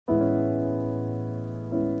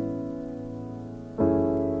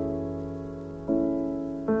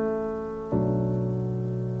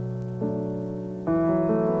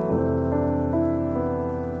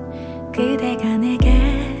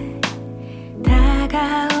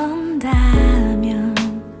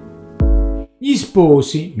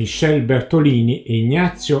sposi, Michel Bertolini e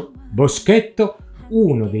Ignazio Boschetti,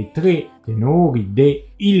 uno dei 3 tenori de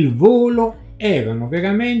Il Volo, erano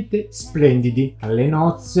veramente splendidi alle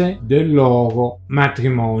nozze del loro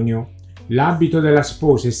matrimonio. L'abito della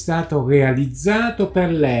sposa è stato realizzato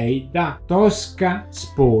per lei da Tosca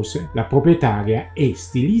Spose, la proprietaria e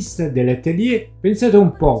stilista dell'atelier, pensate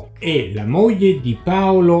un po', è la moglie di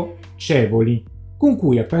Paolo Cevoli, con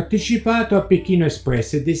cui ha partecipato a Pechino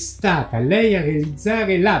Express, ed è stata lei a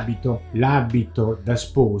realizzare l'abito. L'abito da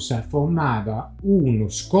sposa formava uno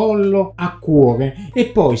scollo a cuore e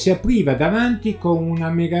poi si apriva davanti con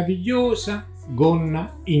una meravigliosa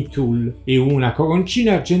gonna in tulle e una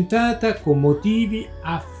coroncina argentata con motivi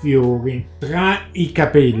a fiori tra i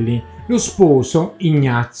capelli. Lo sposo,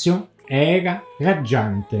 Ignazio, era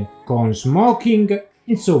raggiante, con smoking,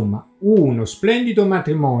 insomma uno splendido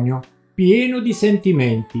matrimonio pieno di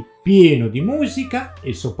sentimenti, pieno di musica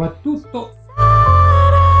e soprattutto